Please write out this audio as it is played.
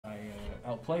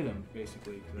outplay them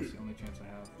basically because that's the only chance I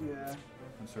have. Yeah.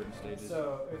 On certain stages.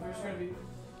 So if there's gonna be,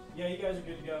 yeah, you guys are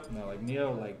good to go. No, like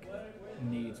Neo like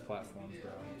needs platforms,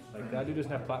 bro. Like that dude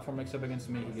doesn't have platform mix up against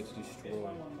me, he gets destroyed.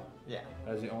 Yeah.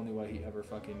 That's the only way he ever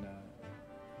fucking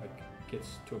like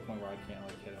gets to a point where I can't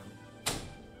like hit him.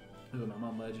 When I'm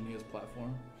on ledge and he has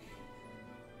platform.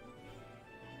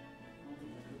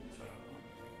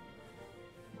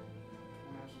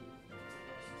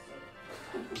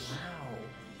 Wow.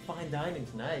 Fine dining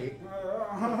tonight.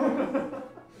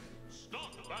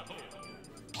 Start the battle.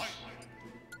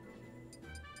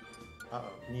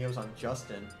 Uh-oh. Neo's on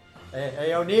Justin. Hey,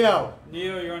 yo, Neo!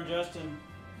 Neo, you're on Justin.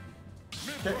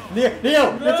 Neo!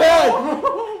 You're dead!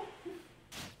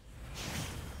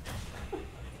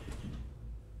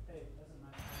 Hey, doesn't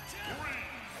matter.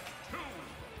 3, 2,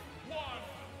 1,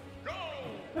 go!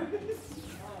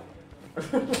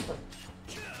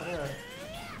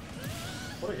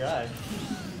 What a guy.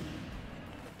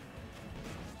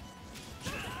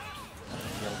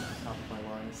 Top of my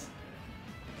lines.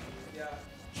 Yeah.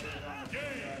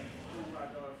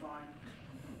 Fine.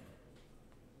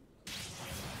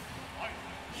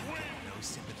 No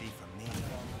sympathy from me.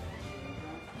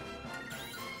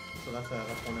 So that's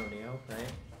 1-0 Neo,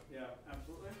 right? Yeah,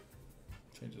 absolutely.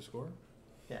 Change the score?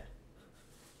 Yeah.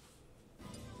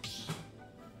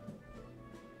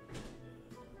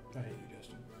 I hate you,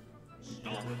 Justin.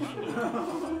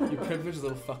 You privileged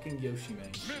little fucking Yoshi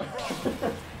man.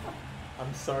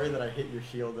 I'm sorry that I hit your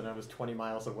shield and I was 20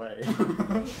 miles away.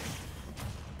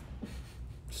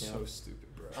 So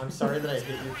stupid, bro. I'm sorry that I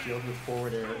hit your shield with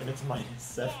forward air and it's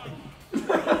 -7.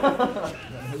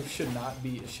 That move should not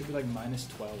be. It should be like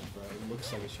 -12, bro. It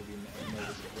looks like it should be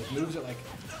negative. Like moves that like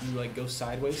you like go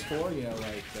sideways for, you know,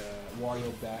 like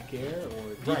Wario back air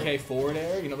or DK forward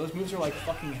air. You know, those moves are like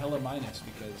fucking hella minus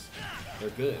because they're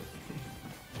good.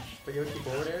 But Yoshi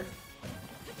forward air?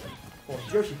 Well,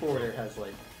 Yoshi forward air has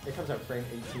like, it comes out frame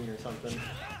 18 or something.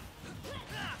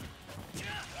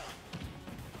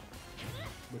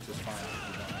 Which is fine.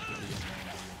 You don't have to be in the main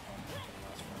of your opponent for the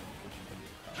last round because you can do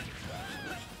the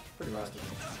crouch. Pretty much.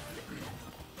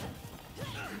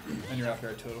 And your up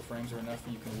air total frames are enough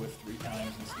that you can whiff 3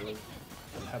 times and still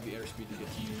have the airspeed to get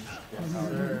to you. Yes,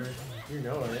 sir. You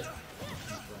know it.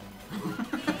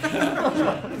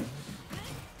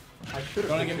 I should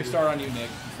Don't get me started on you,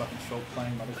 Nick. You fucking show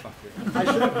playing motherfucker. I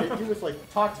should have hit you with like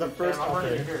the first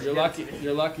update. You're lucky.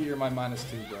 You're lucky. You're my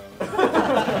 -2, bro.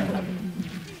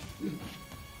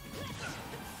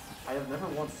 I have never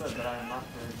once said that I am not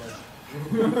very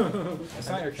good. It's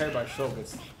not your carry by shield,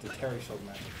 it's the carry shield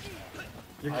magic.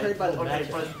 You're carried by the okay,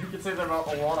 magic. but you can say that about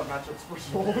a lot of matchups for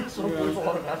Soul. So there's a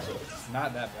lot of matchups.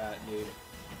 Not that bad, dude.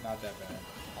 Not that bad.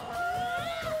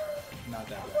 Not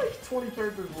that bad. Like 20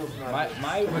 characters worth matchups.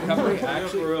 My recovery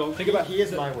actually. Think about. He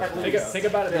is my worst. Think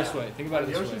about it this way. Think about it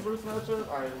this Yoshi's way. worst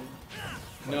matchup?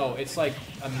 No, it's like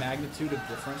a magnitude of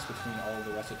difference between all of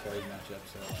the rest of Terry's matchups.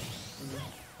 So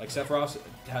like Sephiroth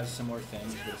has similar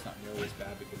things, but it's not nearly as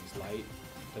bad because he's light.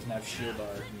 Doesn't have shield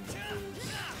art and his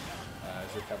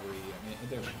recovery. I mean,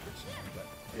 they're pretty similar, but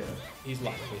he's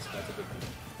light. Basically, that's a big deal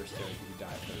for Terry. If you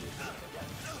die,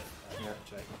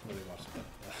 which I really watched that.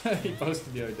 He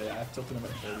posted the other day. I've tilted him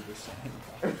at 30%.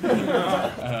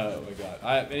 Oh my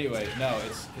god. Anyway, no,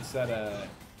 it's that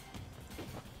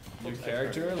your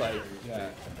character, like,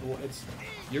 yeah, well, it's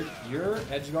your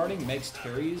edge guarding makes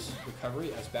Terry's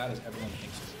recovery as bad as everyone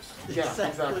thinks it is. Yeah,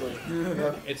 exactly.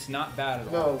 It's not bad at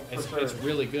all. No, it's for sure.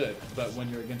 really good, but when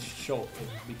you're against Schultz, it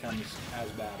becomes as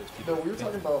bad as people. No, we were think.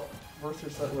 talking about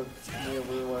versus set with Mia.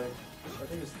 We were like, I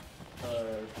think it's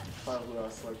filed with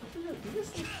us. Like, do you guys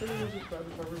think Terry is bad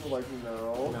recovery? We're like, no.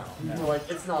 We're like,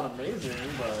 it's not amazing,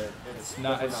 but it's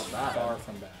not. definitely It's not bad. far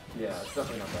from bad. Yeah, it's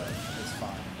definitely not bad. It's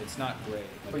fine. It's not great.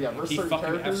 Like, But yeah, versus he certain fucking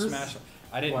characters, F-smashed.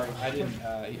 I didn't.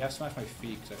 He F-smashed my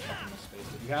feet because I fucking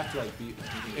misspaced it. You have to like be.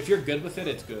 If you're good with it,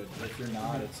 it's good. But if you're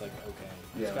not, it's like okay.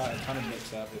 Yeah. It's got a ton of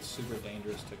mix-up. It's super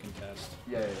dangerous to contest.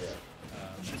 Yeah.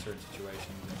 In certain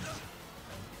situations. And,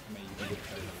 I mean, you can get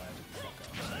carried away if you fuck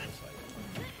up. So it's like,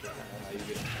 how you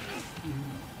get.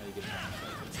 How you get.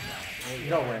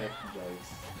 No way.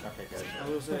 Okay, good. I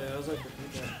was like the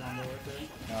feedback combo right there.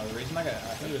 No, the reason I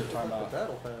think we were talking about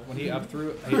Battle pass. when he up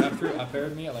threw up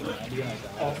aired me at like 90 and I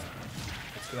died.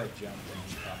 That's because I jumped and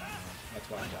he caught me. That's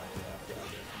why I died after I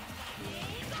did.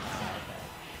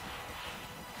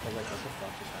 I was like, what the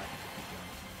fuck just happened?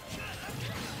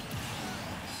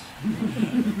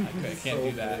 I can't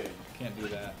do that. Can't do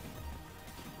that.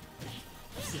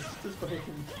 Just fucking.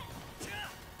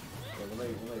 Yeah, when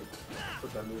they put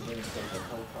that move in, it's like a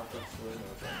helicopter swing.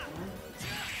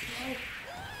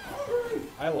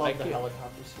 I like the it.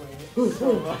 helicopter swing.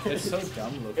 So much. It's so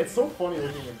dumb looking. It's so funny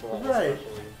looking in Brawl, Right.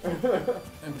 especially.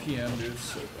 And PM, dude, it's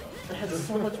so dumb. It has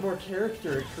so much more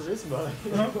character and charisma.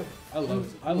 I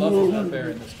love that bear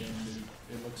in this game, dude.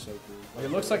 It looks so cool. Like,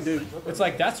 it looks like, dude, it's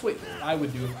like that's what I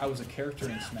would do if I was a character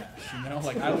in Smash. You know,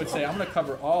 like I would say I'm gonna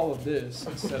cover all of this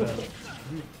instead of.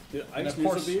 Dude, And Ike's of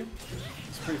course- music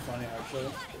it's pretty funny actually.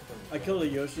 I killed a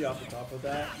Yoshi off the top of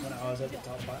that when I was at the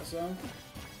top platform.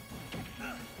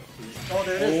 Oh,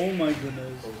 there it is. Oh my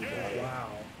goodness. Wow.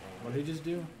 What did he just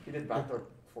do? He did backdoor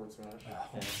forward smash.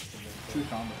 True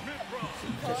combo.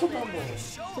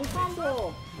 Full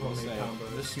combo! We'll Well, say, made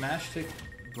combos. the Smash Stick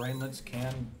brainlets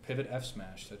can pivot F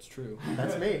smash. That's true.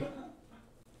 That's me.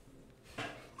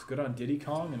 It's good on Diddy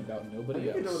Kong and about I nobody think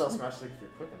you can do it else. without smash stick if you're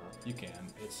quick enough. You can.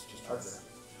 It's just harder. That's,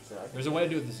 yeah, I There's a way to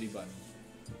do it with the Z button.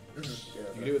 yeah,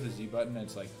 You can do it with the Z button and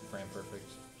it's like frame perfect.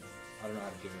 I don't know how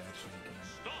to do it actually. You can.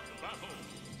 Start the battle.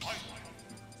 Fight.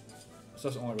 So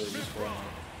that's the only really useful.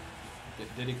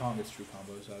 Diddy Kong gets true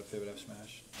combos out of pivot F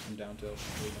smash and down tilt.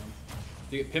 Really dumb.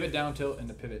 You get pivot down tilt and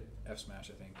the pivot F smash,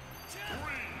 I think.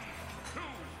 3, 2,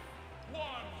 1,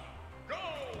 go!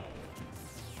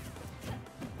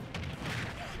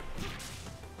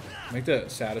 I think the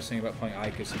saddest thing about playing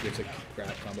Aegis, he gets a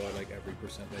grab combo at like every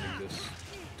percent that exists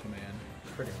to man.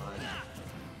 Pretty much.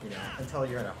 You know, until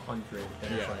you're at 100,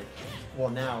 then it's Yeah. like, well,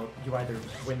 now you either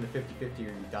win the 50-50 or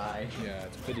you die. Yeah,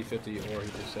 it's 50-50 or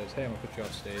he just says, hey, I'm gonna put you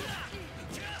off stage.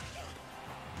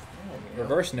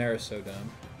 Reverse Nair is so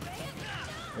dumb.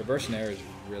 Reverse Nair is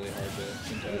really hard to Look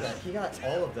at that. contest. He got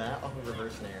all of that off of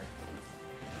reverse nair.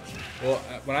 Well,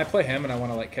 when I play him and I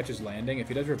want to like catch his landing, if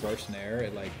he does reverse Nair,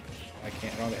 it like I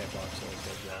can't. I don't have a hitbox, so it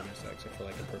does well against that, except for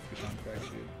like a perfectly timed crack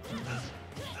shoot.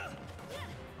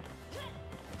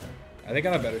 I think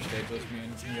on a better stage list, me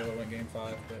and Yellow went game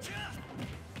 5, but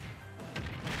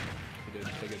he did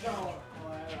take it.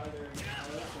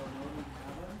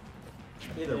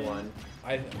 Either one.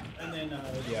 I And then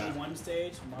Yeah. one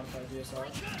stage, modified GSR.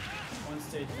 One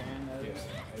stage ban, that yeah, is.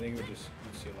 I think we just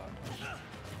see a lot more.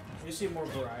 You see more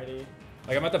variety.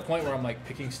 Like I'm at the point where I'm like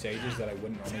picking stages that I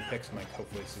wouldn't normally pick, so I'm like,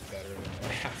 hopefully this is better than what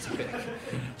I have to pick.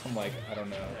 I'm like, I don't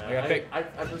know. Like I pick I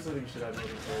personally think you should have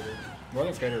Northern Crater.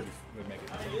 Northern Crater would make it.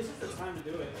 I mean, this is the time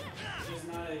to do it. It's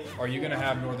not a. Are you gonna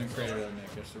have Northern Crater though, Nick?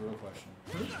 That's the real question.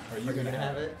 Are you Are you gonna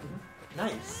have it?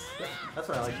 Nice. That's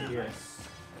what I like to hear.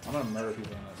 I'm gonna murder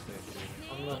people on that stage. Dude.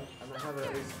 I'm gonna have it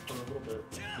at least for a little bit.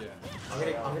 Yeah.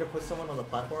 I'm gonna put someone on the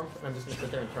platform, and I'm just gonna sit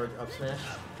there and charge up smash.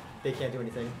 They can't do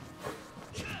anything.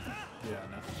 Yeah,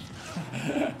 no.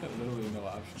 Literally no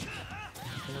option.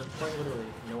 And there's quite literally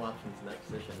no options in that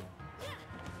position.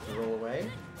 You roll away,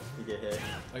 you get hit.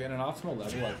 Like at an optimal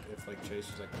level, like if like Chase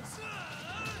is like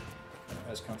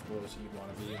as comfortable as you'd want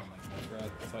to be on like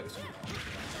Metroid, I feel like it's gonna be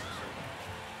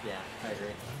Yeah, I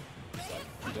agree. It's like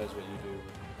he does what you do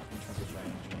in terms of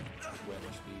range and whip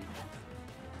and speed.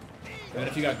 And then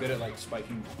if you got good at like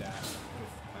spiking dash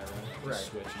with Pyro, just Right.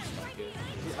 switch and spike it.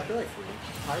 I feel like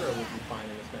Pyro would be fine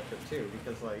in this matchup too,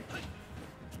 because like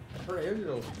her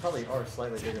aerials probably are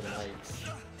slightly bigger than Ike's.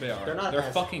 They are. They're not They're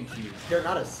as- fucking huge. They're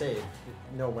not as safe,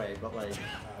 no way, but like,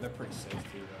 They're pretty safe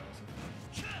too, though.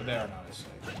 But they are not as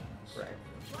safe. right.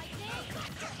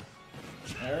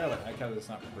 An area like I it's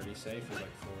not pretty safe. Is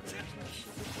like forward air. It's not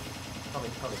super safe. Probably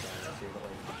down too, but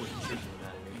like if you're shooting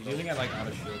that at me. He's using it like out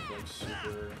of shield for like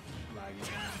super laggy.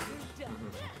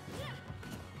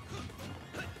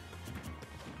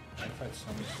 I tried so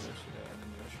many switch today and then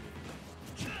Yoshi.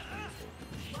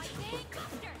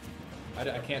 I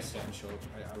can't stand shield.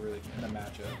 I really in a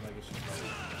matchup like it's just like so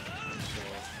annoying.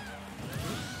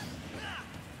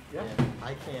 Yeah. And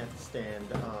I can't stand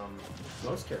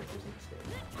most characters in this game.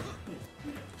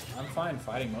 I'm fine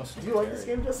fighting most of Do them. you like this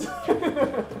game, Justin?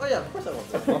 Oh yeah, of course I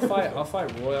love this. I'll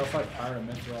fight Roy, I'll fight Pyro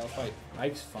Mithra, I'll fight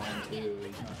Ike's fine too,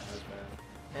 he's not as bad.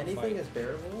 Anything is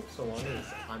bearable so long as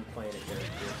I'm playing a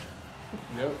character.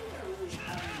 Yep.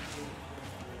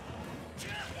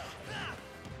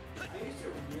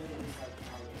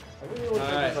 I really like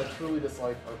characters I truly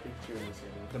dislike are Pikachu in this game.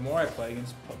 The more I play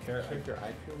against Character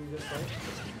I truly dislike.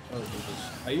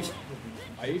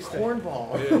 I used to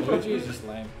Cornball. Dude, Luigi is just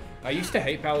lame. I used to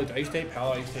hate Pal. I used to hate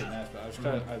Pal. I used to hate Ness, but I was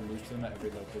trying to, I lose to them at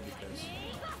every level because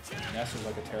Ness was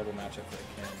like a terrible matchup for the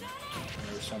Ken. And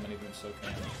there were so many of them so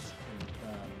Ken.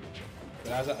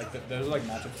 But as like those are like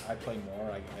matchups I play more.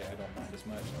 I don't mind as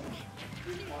much.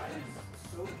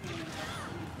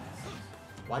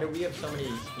 Why do we have so many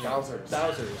Bowsers.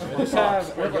 Bowsers? I just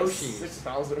have We have like Yoshi. 6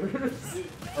 Bowsers.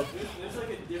 There's like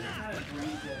a different kind of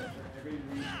brain dead for every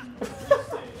region of the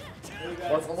state.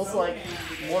 Well, it's almost like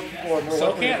more people are more likely to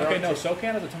SoCan, okay, no, gravitate-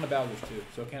 SoCan has a ton of Bowser's too.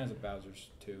 SoCan has a Bowser's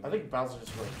too. I think Bowser's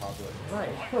just really popular. Right.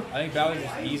 I think Bowser's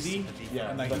is easy, Yeah,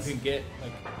 and like that's- you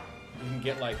can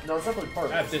get like No, it's definitely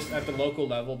part of it. at the local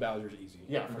level, Bowser's easy.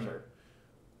 Yeah, for sure.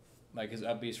 Like his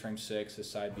up B is frame 6, his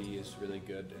side B is really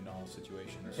good in all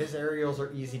situations. His aerials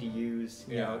are easy to use.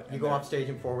 You Yeah, know, you and go they're- off stage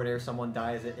in forward air, someone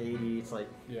dies at 80. It's like,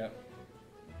 Yeah.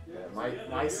 Yeah,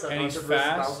 my son And he's versus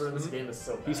fast. Bowser in this game is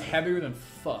so bad. He's heavier than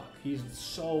fuck. He's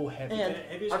so heavy. and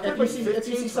Have you I've seen- played like if you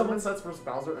 15 see someone- tournament sets versus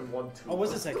Bowser and won 2. Oh,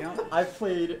 what's this account? I've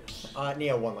played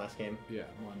Neo won last game. Yeah,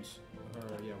 ones.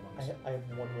 Yeah, ones. I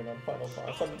have one win on Final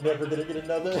Boss. I'm never gonna get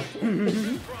another.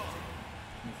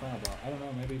 Final boss. I don't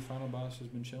know. Maybe Final Boss has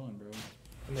been chilling, bro.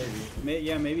 Maybe.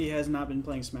 Yeah, maybe he has not been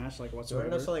playing Smash like Do you want whatsoever. to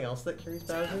know something else that carries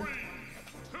Bowser?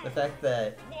 The fact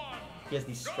that he has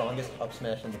the strongest up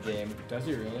smash in the game, Does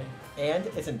he really? and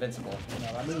it's invincible.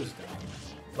 No, that move is dumb.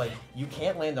 Like, you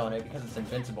can't land on it because it's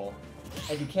invincible,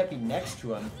 and you can't be next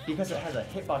to him because it has a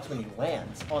hitbox when he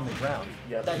lands on the ground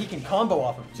Yeah. that he can combo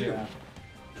off of too. Yeah.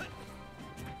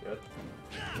 Good.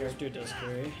 This dude does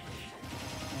carry.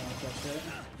 That's it.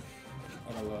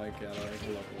 I like the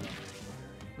local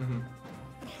Mm-hmm.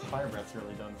 Fire Breath's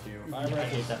really dumb too. Fire I Breath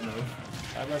hate is- that move.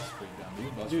 That Breath's pretty dumb.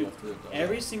 You bust Dude, left through it, though.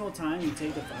 every single time you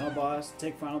take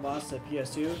take Final Boss to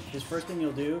PS2, his first thing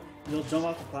you'll do, you'll jump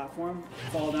off the platform,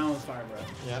 fall down with Fire Breath.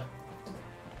 Yeah.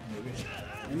 Maybe.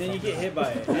 And then you get hit by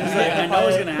it. And it's like, I know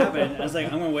it's gonna happen. I was like,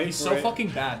 I'm gonna wait He's for so it. fucking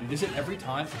bad, dude. Is it every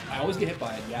time? I always get hit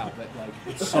by it, yeah, but like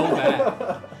it's so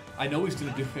bad. I know he's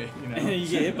gonna do it, you know. And then you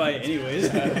get hit by it anyways.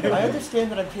 I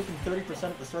understand that I'm taking 30%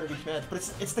 at the start of each match, but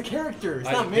it's the character, it's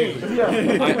I not me. do. Yeah.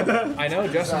 I know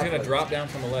Justin's Exactly. gonna drop down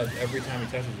from a ledge every time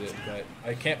he touches it, but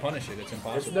I can't punish it. It's It's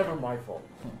impossible. never my fault.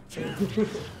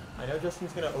 I know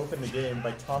Justin's gonna open the game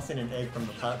by tossing an egg from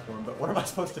the platform, but what am I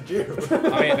supposed to do? I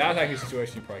mean, that's actually a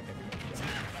situation you probably can't do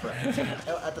much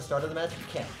about. At the start of the match, you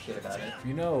can't do shit about it.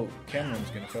 You know Cameron's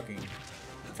gonna fucking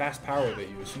fast power whip at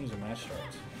you as soon as the match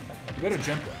starts. You gotta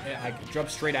jump, jump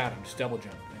straight at him, just double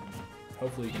jump, and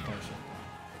hopefully you can punish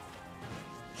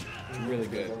it. It's really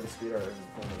good. One of the speed art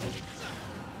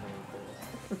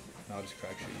No, I'll just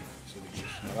crack shoot you.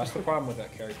 So no, that's the problem with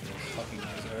that character. Fucking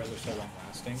his arrows are so long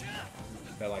lasting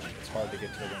that like it's hard to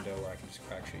get to a window where I can just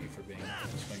crack shoot you for being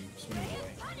swinging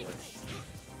away.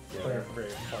 Yeah, Very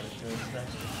punishment.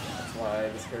 that's why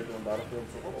this character in Battlefield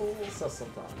is a little sus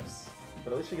sometimes.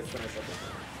 But at least she gets the nice second.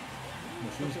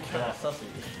 Kind of sussy.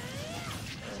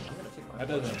 And I'm gonna take my That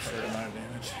does an absurd amount of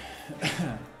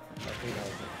damage.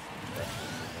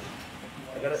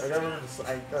 I gotta remember to,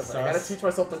 I gotta teach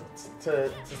myself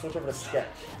to switch over to sketch.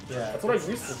 Yeah. That's what I used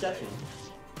to sketching.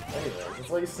 Anyways, that's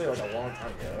what I used to say like a long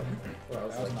time ago. When I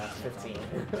was That was like not 15.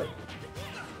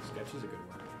 Sketch is a good word.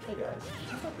 Hey guys,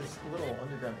 check out this little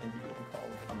underground indie game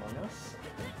called Among Us.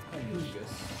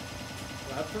 Aegis.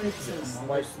 I've played since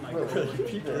Like, like really,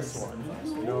 Peep this one.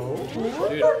 No.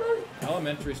 Dude,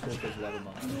 elementary school kids love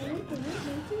Among Us.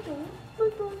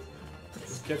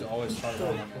 These kids always talk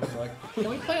about Among Us. They're like, can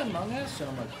we play Among Us? And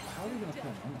I'm like, how are we gonna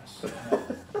play Among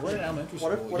Us? We're in elementary school.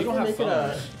 What You don't if have we make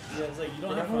it phones. Yeah, it's like you don't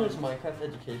Remember have those fun. Minecraft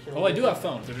educational? Well, I do have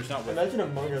phones. They're just not with me. Imagine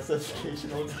Among Us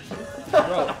educational.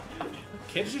 Bro,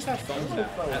 kids just have phones now.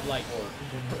 At like,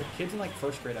 kids in like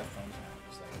first grade have phones now.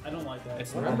 It's like, I don't like that.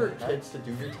 It's Remember kids to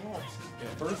do your tasks.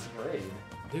 First grade.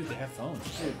 dude, they have phones.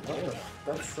 Dude, what the?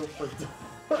 That's so freaked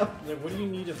Like, what do you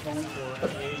need a phone for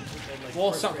at age? At like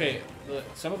Well, first some, grade? okay,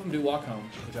 some of them do walk home,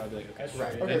 which I would be like, okay,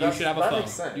 Right. then Okay, you that's- should have a that phone.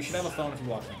 makes sense. You should have a phone if you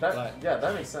walk home. That, yeah,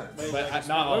 that makes sense. Wait, but like,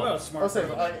 not what all. about a I'll smartphone?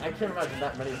 say, I can't imagine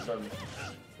that many of them.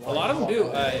 A lot of them do.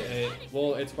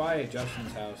 Well, it's by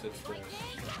Justin's house. It's the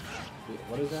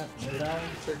what is that?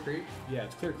 Clear Creek? Yeah,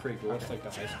 it's Clear Creek. But what's like the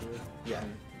high school? Yeah.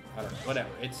 I don't know. Whatever.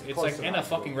 It's Close like to in high a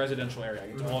school. fucking residential area.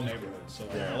 It's all neighborhoods. So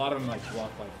like, Yeah. a lot of them like walk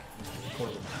like a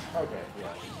quarter of a mile. Okay,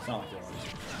 yeah. It's not like there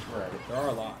are. Right. There are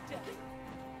a lot.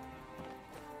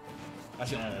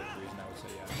 That's the only other reason I would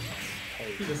say yeah.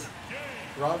 He Holy. just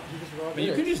robbed But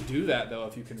you can just do that though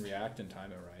if you can react and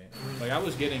time it right. Like I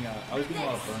was getting a lot of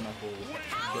burn knuckles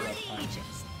get up time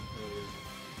earlier.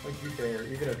 Like, to be fair,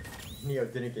 even if Neo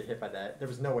didn't get hit by that, there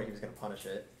was no way he was going to punish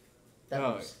it. That No,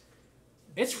 was...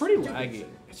 It's pretty laggy.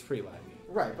 It's pretty laggy.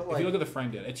 Right, but If you like... look at the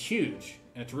frame data, it's huge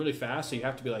and it's really fast, so you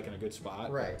have to be like in a good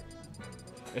spot. Right.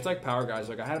 It's like Power Geyser.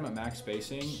 Like I had him at max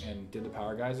spacing and did the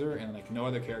Power Geyser, and like no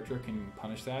other character can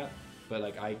punish that. But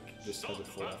like Ike just has a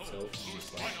full F tilt and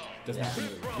just like doesn't have to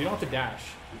move. You don't have to dash.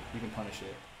 You can punish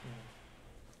it.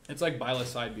 It's like Bila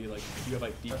side B. Like if you have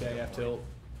like DK F tilt.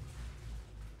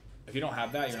 If you don't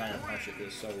have that, you're not gonna punish it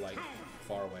because it's so like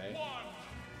far away.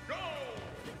 Go!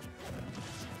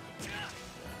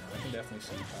 I think can definitely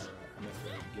see Pyra. I'm gonna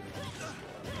give it a look at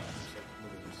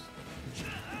this.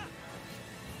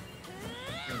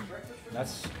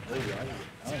 That's oh yeah.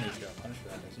 I don't need to get punished for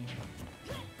that, does he?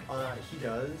 He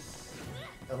does.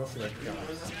 Unless he like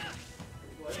jumps.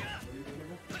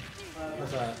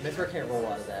 Because Mithra can't roll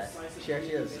out of that. She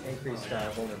actually has increased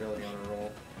vulnerability on her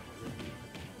roll.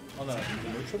 Oh no, the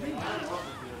neutral beam?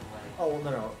 Oh, well,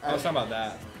 no. I was talking about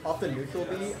that. Off the neutral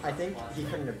B, I think he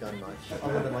couldn't have done much,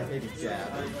 other than like maybe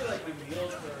jab.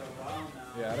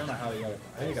 Yeah, I don't know how he got it.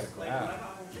 I think he got a grab.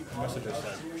 He must have just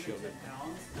like shielded.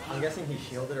 I'm guessing he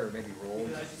shielded or maybe rolled.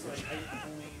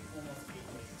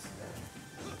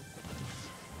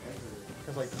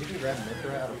 Because like you can grab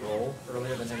Mithra out of roll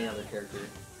earlier than any other character.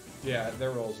 Yeah,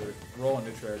 their rolls are roll and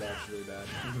neutral air dodge is really bad.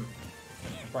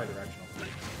 Probably directional.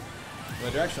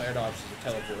 Well, the directional air dodge is a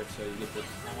teleport, so you get the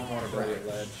vulnerability at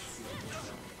ledge.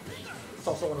 It's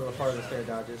also one of the farthest air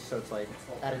dodges, so it's like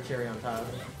added cherry on top.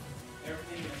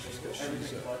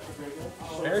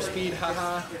 Airspeed,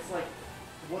 haha.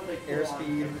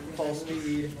 Airspeed, fall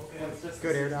speed,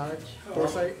 good air dodge,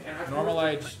 foresight.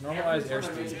 Normalize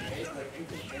airspeed.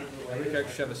 Every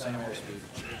character should have the same airspeed.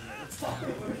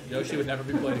 Yoshi would never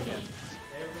be played again.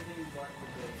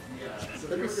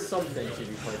 There'd be some things he'd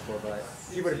be played for, but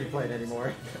he wouldn't be played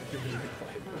anymore.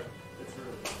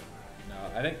 No,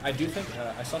 I do think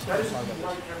I saw someone talk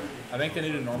about this. I think they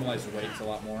need to normalize the weights a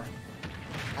lot more.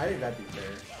 I think that'd be fair.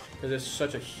 Because it's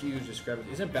such a huge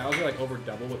discrepancy. Isn't Bowser like over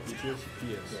double what Peach is?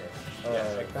 He is.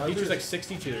 Yeah. Peach is like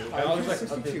 62. Bowser's Bowser's like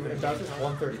 62 and Bowser's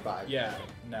 135. Yeah,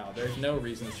 no, there's no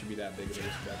reason it should be that big of a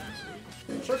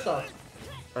discrepancy. First off,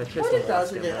 why did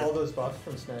Bowser get all those buffs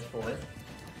from Smash 4?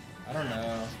 I don't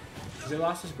know. Because they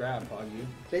lost his grab, Poggy.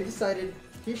 They decided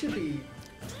he should be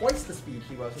twice the speed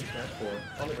he was in Smash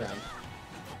 4 on the ground.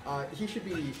 He should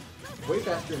be way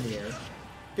faster in the air.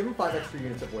 Give him 5 extra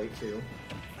units of weight too.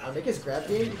 Make his grab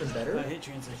game even better. Hit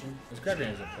transition. His grab game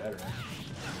is better.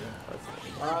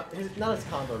 Not his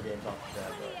combo games off the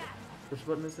grab, but Which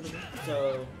button is it again?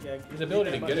 So, yeah. His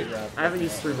ability to get a grab. I haven't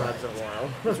used 3 buttons in a while.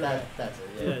 that's it.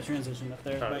 Yeah, transition up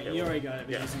there. But okay, you well, already got it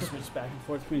because yeah. you switch back and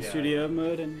forth between Yeah. studio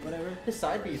mode and whatever. His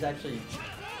side B is actually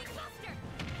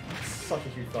such a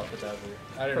huge buff for Bowser.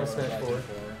 I didn't know From what Smash I 4. was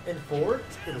for. In 4,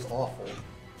 it was awful.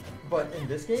 But in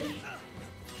this game,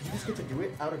 you just get to do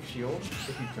it out of shield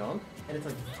if you jump, and it's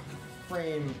like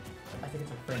frame, I think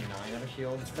it's like frame 9 out of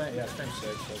shield. It's frame 6.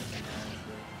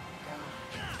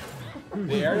 So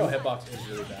the aerial hitbox is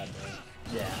really bad, though.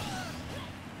 Yeah.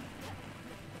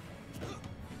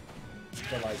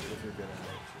 But like, if you're good at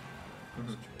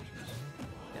those situations.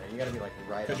 Yeah, you gotta be like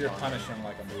right Because up you're on it. punishing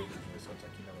like a move, so it's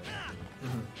like you know what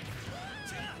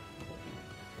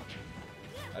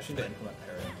I should implement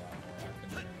parrying a lot more. I've been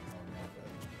doing it more, but I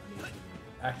need to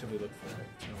actively look for it.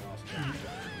 It's been a while since I've done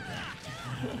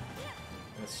it.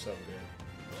 And it's so good.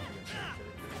 Against certain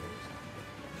characters.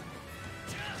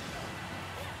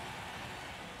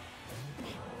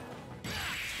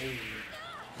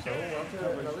 So, on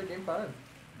to another game 5.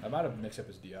 I might have mixed up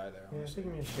his DI there. Yeah, Honestly.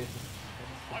 give me a shape.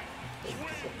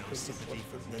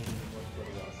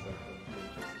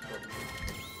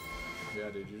 Yeah,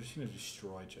 dude, you're just gonna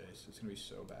destroy Chase. It's gonna be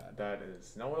so bad. That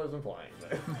is not what I've been playing.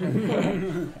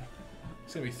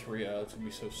 It's gonna be 3-0. It's gonna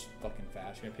be so fucking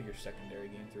fast. You're gonna pick your secondary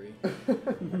game 3.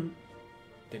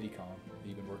 Diddy Kong, that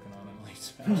you've been working on in Elite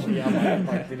Smash. Yeah, I have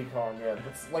like Diddy Kong, yeah.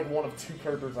 That's like one of 2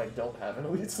 characters I don't have in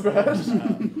Elite Smash.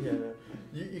 Yeah.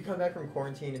 You come back from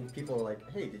quarantine and people are like,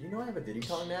 hey, did you know I have a Diddy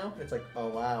Kong now? And it's like, oh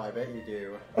wow, I bet you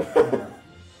do. I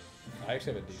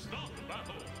actually have a decent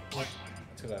Diddy.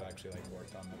 It's because I've actually like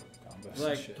worked on the combos and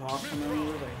Like, shit. talk to them,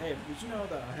 like, hey, did you know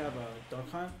that I have a duck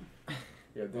hunt?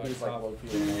 Yeah, Diddy's like low key.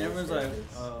 And everyone's like,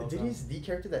 oh. Diddy's the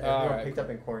character that everyone Alright, picked up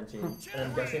in quarantine. And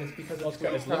I'm guessing it's because Well, of it's,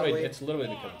 Tweet, it's literally probably. it's literally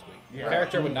because it's weak. Yeah. The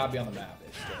character would not be on the map.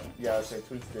 It's still, Yeah, I was saying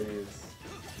Tweet's Diddy is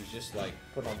he's just like.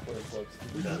 put on Twitter clips.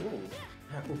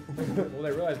 Well,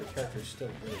 they realize the character is still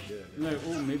really good. And like,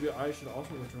 oh, maybe I should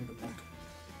also return to Punk.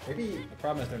 Maybe The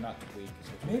problem is they're not tweaked.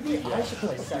 maybe I should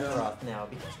play Sephiroth now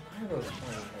because Pyro's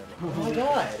playing him. Oh my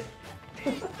god!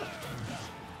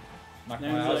 Not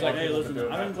And gonna lie, I was like, like, hey, people listen, been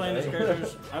doing I've been that playing this today. character.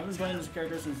 I've been playing this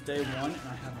character since day 1, and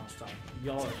I have not stopped.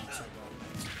 Y'all are not so well.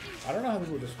 I don't know how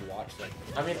people just watch like.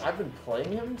 I mean, I've been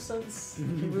playing him since he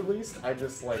released. I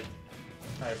just like,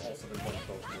 I've also been playing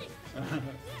Pokemon.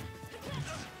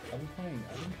 I've been playing.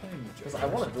 Because I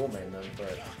want to dual main them,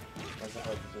 but I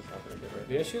suppose it's just not very good right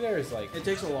The issue there is like, It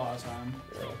takes a lot of time.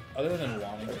 now. other than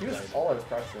wanting Like, to he was play. all I was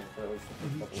practicing for at least the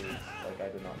first couple weeks. Like, I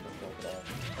did not miss milk at all.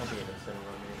 I'll be able to send on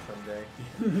me someday.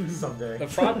 Someday.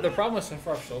 The problem with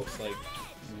Sephiroth Shulk's like,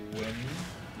 when do you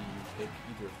pick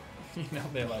either? You know,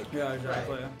 they like Yeah,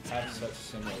 exactly. have such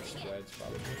similar spreads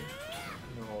probably.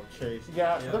 No, Chase.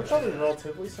 Yeah, Yeah. they're probably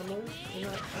relatively similar in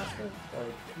that aspect.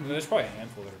 Like, I mean, there's probably a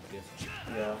handful that are different.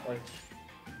 yeah, like,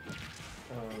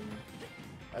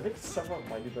 I think Sephiroth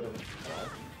might be better than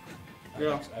Sephiroth.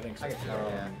 Yeah. I think so. I can too. tell,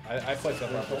 yeah. I played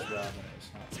Sephiroth as well, and it's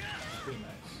not. It's pretty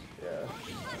nice. Yeah,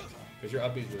 Because your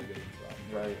up B is really good against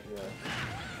Robin. right, yeah.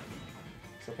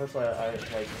 So personally, I like,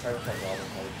 if I was like Robin,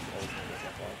 I would think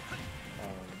Sephiroth.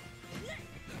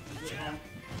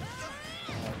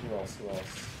 Who else?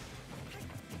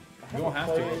 I You don't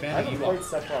have to, haven't ban I haven't Ewok. played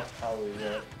Sephiroth Power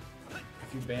yet.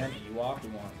 If you ban Ewok, we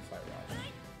won't have to fight Robin.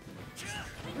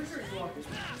 I'm pretty sure Ewok is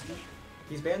banned, isn't he?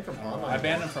 He's banned from online. I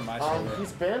banned him from my server.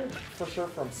 He's banned for sure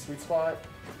from Sweet Spot.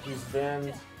 He's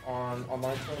banned on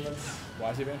online tournaments.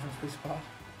 Why is he banned from Sweet Spot?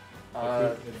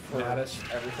 For Natus.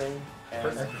 everything.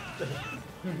 And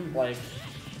like,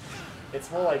 it's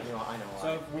more like, You know, I know.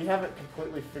 So we haven't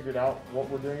completely figured out what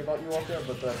we're doing about Ewok yet,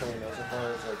 but that's all we know so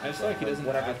far. Is like, I just feel like he doesn't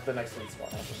whatever have- the next Sweet Spot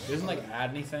happens. He doesn't like add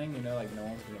anything, you know, like no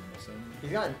one's gonna miss him.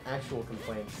 He's gotten actual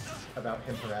complaints about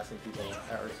him harassing people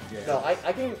at RCJ. No, I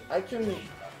probably shouldn't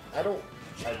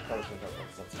talk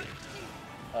about this.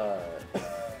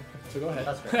 So go ahead.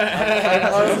 That's fair. I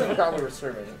honestly forgot we were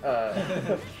streaming.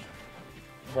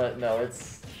 But no, we're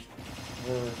still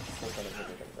trying to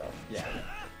figure things out. Yeah.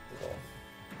 That's all.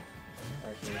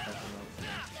 Actually, something else.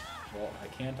 Well, I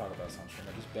can talk about something.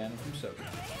 I just banned him from Soken.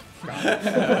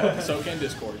 Soken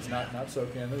Discord. It's not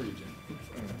Soken the region.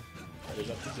 That is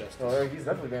up to justice. Well, he's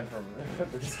definitely banned from.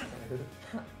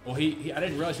 Well, I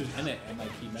didn't realize he was in it, and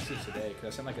like he messaged today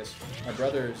because I sent like my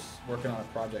brother's working on a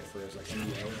project for his like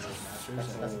MBA and his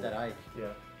masters. That's And, Dead Ike.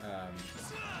 Yeah. and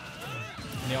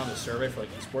they on the survey for like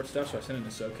esports stuff, so I sent him to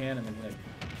SoCan, and then he like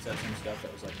said some stuff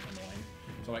that was like annoying.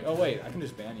 So I'm like, oh wait, I can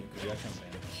just ban you because you actually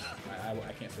banned me.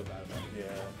 I can't feel bad about it. Yeah.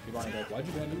 People aren't like, why'd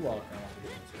you ban Ewok? And I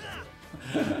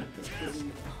was like,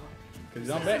 because he's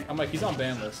on ban. I'm like, he's on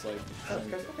ban list. Like, Oh,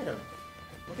 guys, look at him.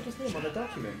 Look at his name on the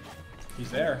document.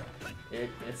 he's there.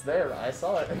 It's there. I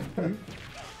saw it.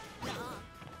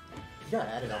 He got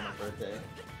added on my birthday.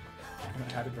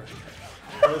 Happy birthday.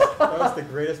 That was the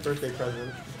greatest birthday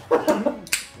present. Wow.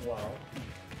 Just like,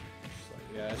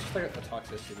 yeah, it's just like a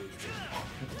toxicity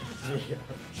issue. Yeah.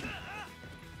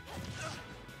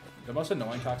 The most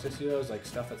annoying toxicity though is like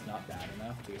stuff that's not bad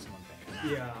enough to get someone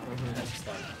banned. Yeah. And it's just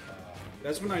like,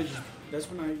 That's when you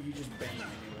just ban them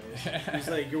anyways. It's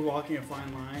like you're walking a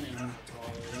fine line and I'm not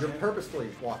tolerating You're it. purposefully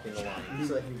walking the line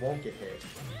so that you won't get hit.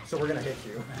 So we're gonna hit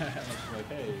you. like,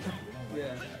 hey, you know,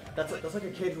 Yeah. That's like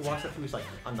a kid who walks up to you who's like,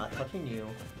 I'm not touching you.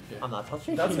 Yeah. I'm not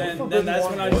touching That's you. Then Forbidden that's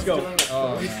One when I just was go, doing it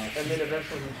oh, first, no. and then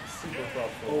eventually he super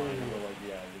crossed the line, and we're like,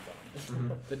 yeah, you're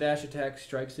done. The dash attack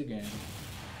strikes again.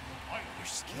 Your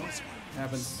skills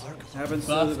happens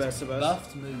to the best of us.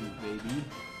 Buffed move, baby.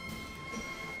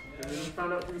 And then he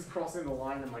found out he was crossing the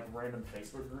line in like random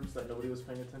Facebook groups that nobody was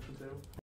paying attention to.